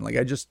discipline. Like,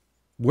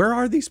 where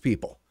are these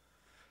people?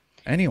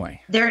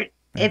 Anyway,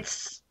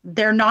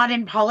 they're not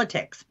in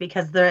politics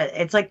because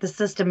it's like the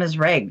system is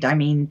rigged. I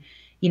mean,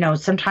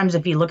 sometimes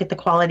if you look at the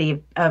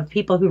quality of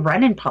people who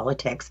run in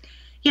politics,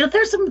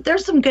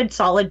 there's some good,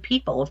 solid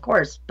people, of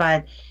course,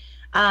 but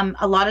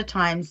a lot of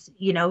times,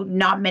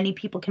 not many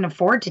people can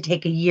afford to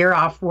take a year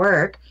off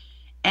work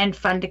and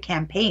fund a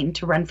campaign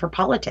to run for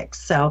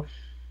politics. So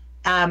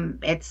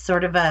it's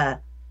sort of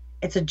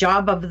it's a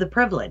job of the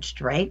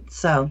privileged, right?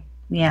 So,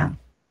 yeah.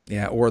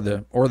 Yeah, or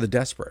the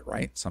desperate,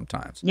 right?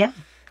 Sometimes. Yeah.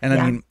 And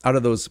I mean, out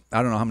of those,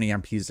 I don't know how many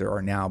MPs there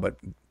are now, but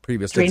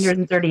previously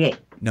 338.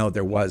 No,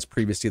 there was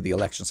previously the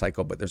election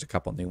cycle, but there's a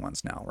couple new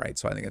ones now, right?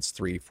 So I think it's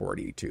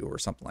 342 or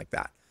something like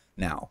that.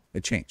 Now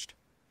it changed,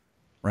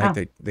 right?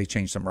 Oh. They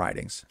changed some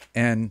ridings,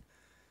 and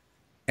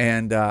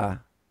I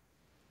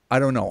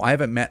don't know. I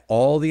haven't met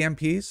all the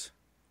MPs,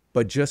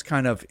 but just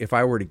kind of, if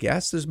I were to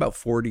guess, there's about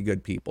 40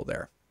 good people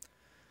there.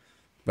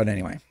 But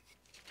anyway.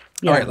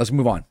 Yeah. All right, let's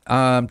move on.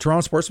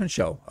 Toronto Sportsman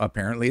Show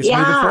apparently is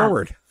moving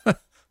forward.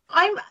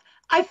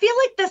 I feel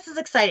like this is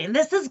exciting.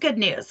 This is good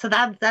news. So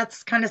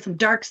that's kind of some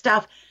dark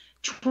stuff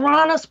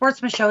Toronto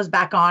Sportsman Show is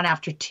back on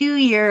after 2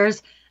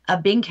 years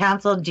of being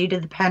canceled due to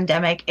the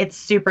pandemic. It's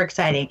super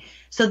exciting.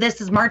 So this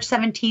is March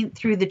 17th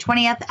through the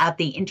 20th at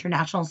the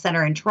International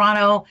Centre in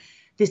Toronto.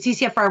 The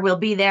CCFR will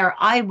be there.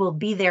 I will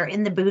be there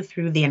in the booth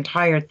through the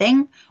entire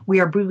thing. We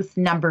are booth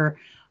number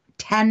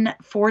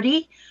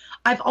 1040.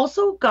 I've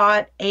also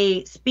got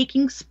a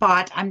speaking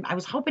spot. I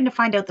was hoping to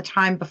find out the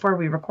time before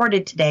we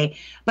recorded today,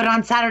 but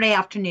on Saturday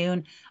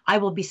afternoon, I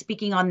will be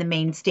speaking on the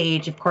main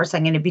stage. Of course,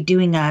 I'm going to be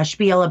doing a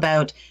spiel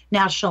about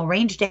National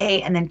Range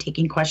Day and then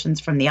taking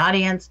questions from the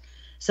audience.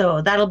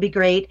 So that'll be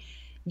great.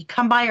 You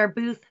come by our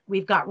booth.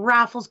 We've got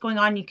raffles going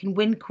on. You can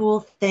win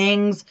cool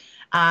things.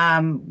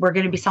 We're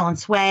going to be selling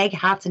swag,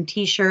 hats and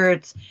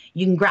T-shirts.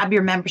 You can grab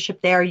your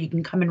membership there. You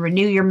can come and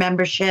renew your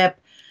membership.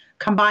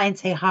 Come by and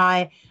say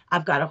hi.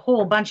 I've got a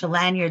whole bunch of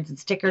lanyards and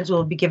stickers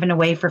we'll be giving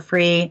away for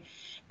free.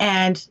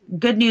 And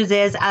good news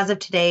is, as of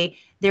today,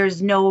 there's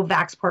no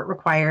Vaxport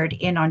required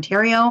in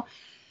Ontario.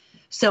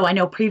 So I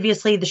know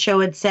previously the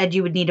show had said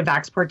you would need a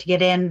Vaxport to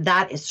get in.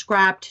 That is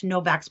scrapped.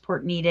 No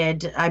Vaxport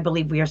needed. I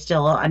believe we are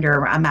still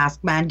under a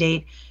mask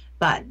mandate,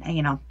 but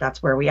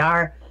that's where we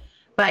are.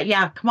 But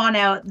yeah, come on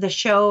out. The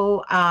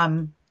show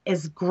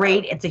is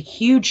great. It's a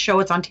huge show.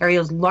 It's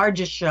Ontario's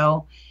largest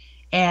show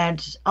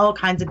and all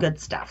kinds of good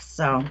stuff.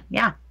 So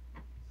yeah.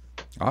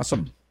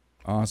 Awesome.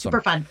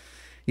 Super fun.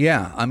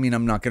 Yeah. I mean,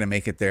 I'm not going to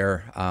make it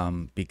there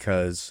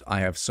because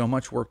I have so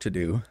much work to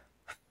do.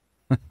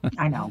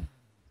 I know.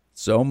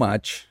 So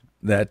much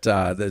that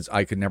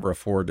I could never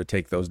afford to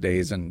take those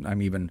days. And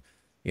I'm even,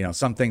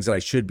 some things that I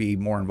should be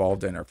more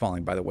involved in are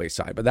falling by the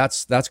wayside. But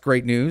that's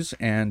great news.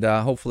 And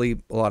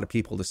hopefully a lot of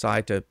people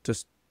decide to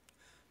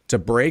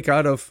break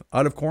out of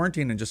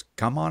quarantine and just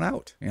come on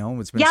out.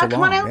 It's been so long.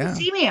 Come on out and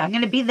see me. I'm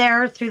going to be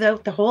there through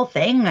the whole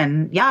thing.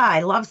 And yeah,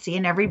 I love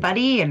seeing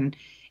everybody. And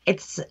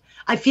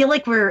I feel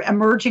like we're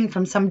emerging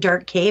from some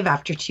dark cave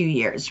after 2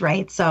 years,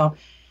 right? So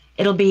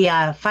it'll be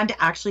fun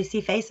to actually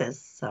see faces.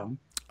 So.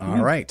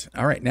 All right.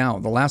 Now,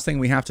 the last thing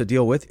we have to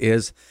deal with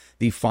is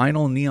the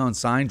final neon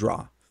sign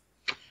draw.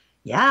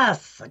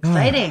 Yes.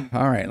 Exciting.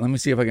 All right. Let me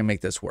see if I can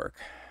make this work.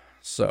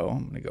 So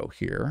I'm going to go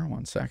here.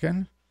 1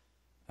 second.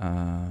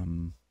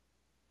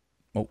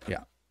 Oh,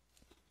 yeah.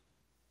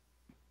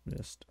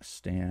 Just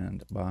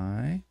stand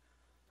by.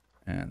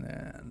 And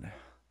then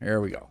there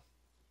we go.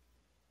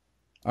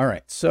 All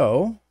right.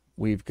 So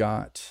we've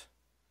got,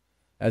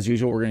 as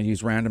usual, we're going to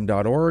use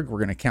random.org. We're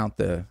going to count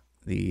the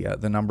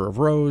number of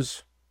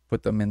rows,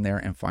 put them in there,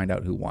 and find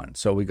out who won.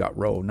 So we got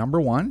row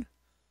number 1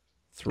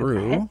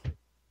 through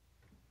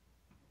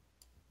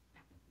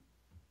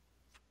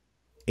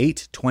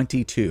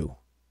 822.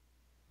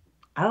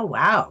 Oh,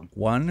 wow.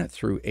 1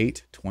 through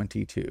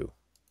 822.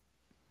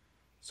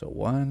 So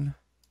 1,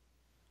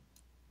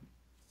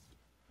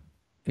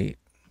 8.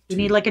 You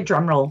need like a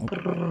drum roll.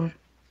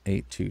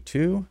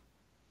 822.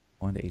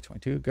 1 to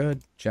 822.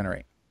 Good.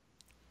 Generate.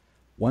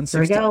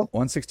 There we go.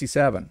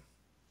 167.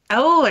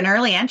 Oh, an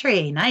early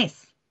entry.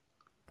 Nice.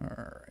 All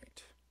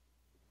right.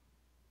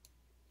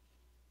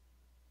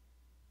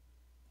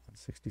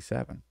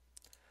 167.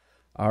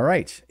 All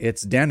right.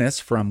 It's Dennis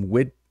from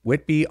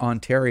Whitby,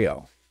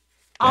 Ontario.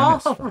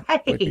 Dennis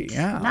right. Whitby.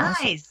 Yeah.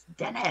 Nice. Awesome.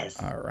 Dennis.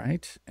 All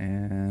right.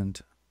 And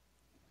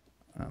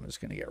I'm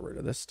just going to get rid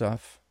of this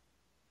stuff.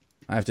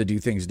 I have to do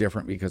things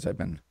different because I've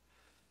been...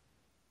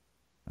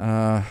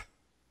 there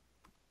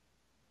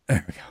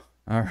we go.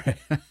 All right.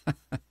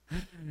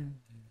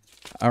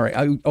 All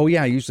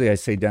right. Usually I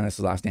say Dennis's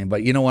last name,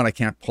 but you know what? I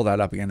can't pull that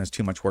up again. It's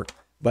too much work.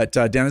 But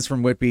Dennis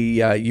from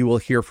Whitby, you will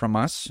hear from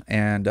us,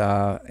 and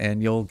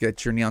you'll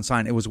get your neon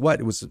sign. It was what?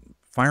 It was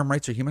firearm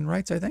rights or human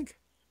rights, I think?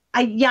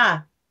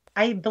 I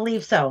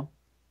believe so.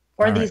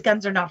 Or all these right.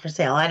 guns are not for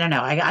sale. I don't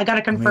know. I got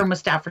to confirm with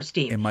Stafford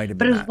Steve. It might have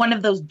been. But it was that. one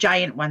of those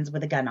giant ones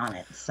with a gun on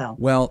it. So.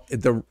 Well,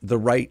 the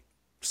right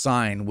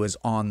sign was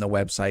on the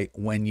website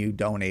when you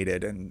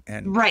donated and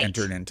right.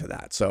 entered into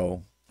that.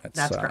 So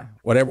that's correct.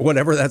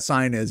 Whatever that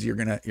sign is, you're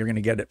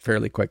gonna get it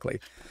fairly quickly.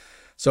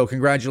 So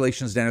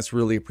congratulations, Dennis.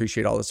 Really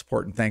appreciate all the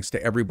support, and thanks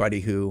to everybody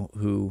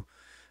who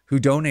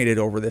donated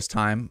over this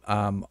time.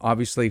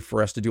 Obviously,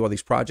 for us to do all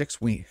these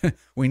projects, we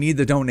need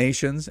the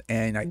donations,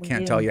 and I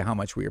can't tell you how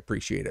much we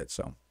appreciate it.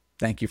 So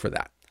thank you for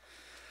that.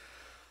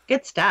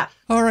 Good stuff.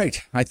 All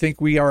right. I think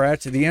we are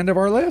at the end of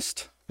our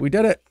list. We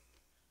did it.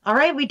 All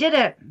right. We did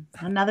it.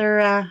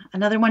 Another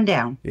one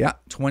down. Yeah.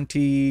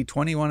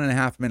 21 and a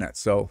half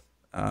minutes. So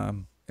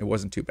it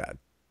wasn't too bad.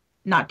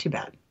 Not too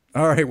bad.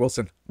 All right,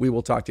 Wilson. We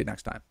will talk to you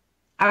next time.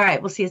 All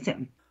right. We'll see you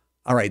soon.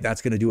 All right,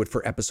 that's going to do it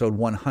for episode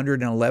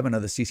 111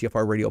 of the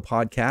CCFR Radio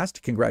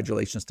Podcast.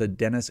 Congratulations to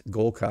Dennis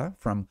Golka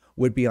from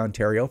Whitby,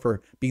 Ontario,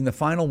 for being the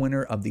final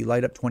winner of the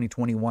Light Up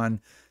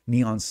 2021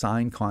 Neon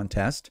Sign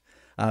Contest.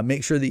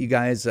 Make sure that you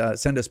guys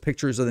send us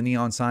pictures of the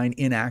neon sign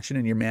in action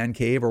in your man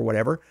cave or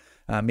whatever.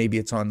 Maybe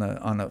it's on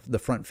the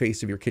front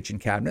face of your kitchen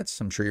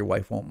cabinets. I'm sure your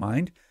wife won't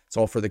mind. It's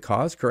all for the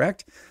cause,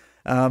 correct?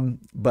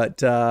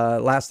 But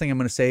last thing I'm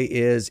going to say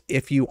is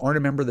if you aren't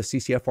a member of the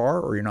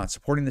CCFR or you're not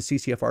supporting the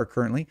CCFR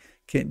currently,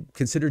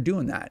 consider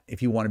doing that.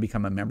 If you want to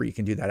become a member, you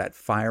can do that at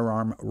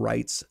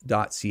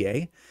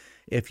firearmrights.ca.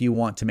 If you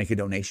want to make a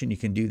donation, you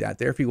can do that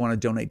there. If you want to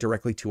donate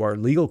directly to our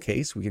legal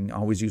case, we can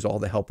always use all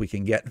the help we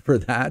can get for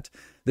that.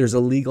 There's a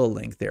legal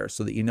link there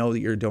so that you know that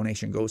your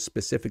donation goes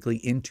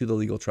specifically into the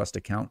legal trust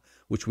account,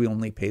 which we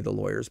only pay the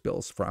lawyer's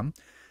bills from.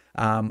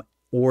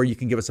 Or you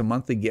can give us a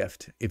monthly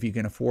gift if you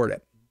can afford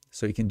it.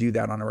 So you can do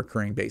that on a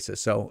recurring basis.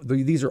 So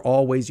these are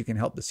all ways you can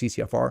help the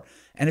CCFR.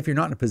 And if you're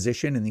not in a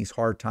position in these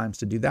hard times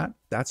to do that,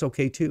 that's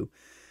okay too.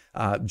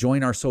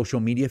 Join our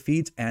social media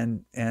feeds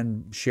and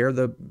share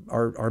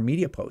our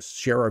media posts,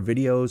 share our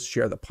videos,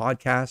 share the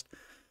podcast.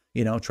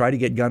 Try to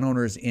get gun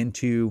owners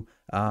into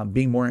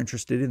being more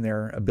interested in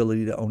their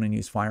ability to own and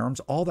use firearms.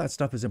 All that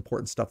stuff is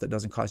important stuff that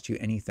doesn't cost you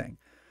anything,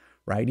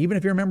 right? Even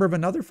if you're a member of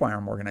another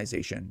firearm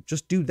organization,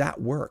 just do that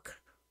work,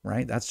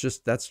 right? That's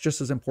just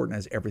as important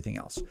as everything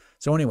else.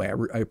 So anyway,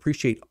 I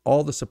appreciate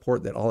all the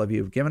support that all of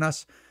you have given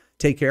us.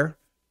 Take care,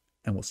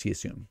 and we'll see you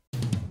soon.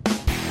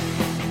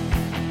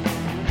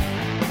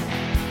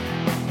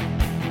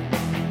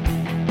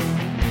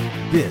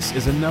 This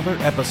is another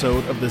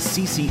episode of the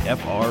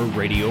CCFR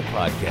Radio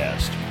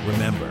Podcast.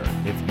 Remember,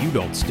 if you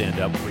don't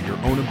stand up for your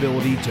own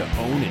ability to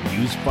own and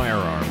use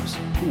firearms,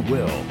 who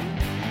will?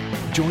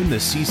 Join the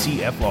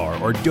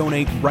CCFR or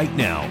donate right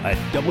now at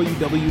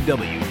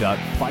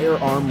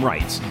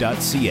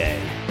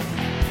www.firearmrights.ca.